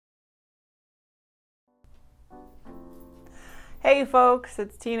Hey folks,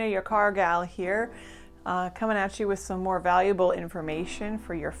 it's Tina, your car gal here, coming at you with some more valuable information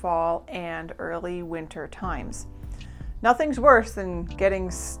for your fall and early winter times. Nothing's worse than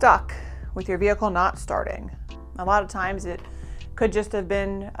getting stuck with your vehicle not starting. A lot of times it could just have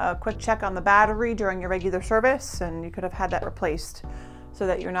been a quick check on the battery during your regular service, and you could have had that replaced so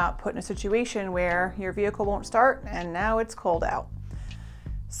that you're not put in a situation where your vehicle won't start and now it's cold out.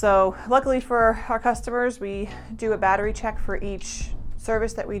 So luckily for our customers, we do a battery check for each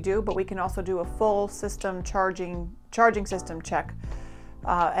service that we do, but we can also do a full system charging system check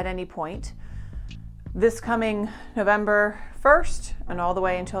at any point. This coming November 1st and all the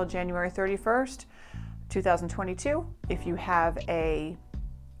way until January 31st, 2022, if you have a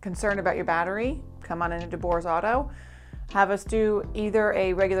concern about your battery, come on into DeBoer's Auto. Have us do either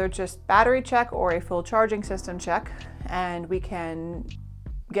a regular just battery check or a full charging system check, and we can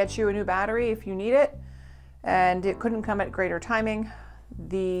get you a new battery if you need it, and it couldn't come at greater timing.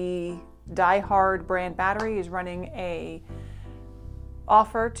 The DieHard brand battery is running a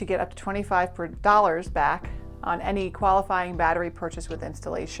offer to get up to $25 back on any qualifying battery purchase with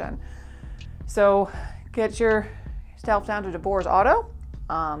installation. So get yourself down to DeBoer's Auto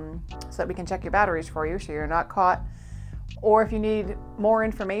so that we can check your batteries for you so you're not caught. Or if you need more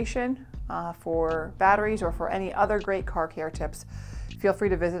information for batteries or for any other great car care tips, feel free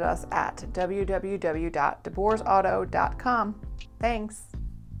to visit us at www.deboersauto.com. Thanks.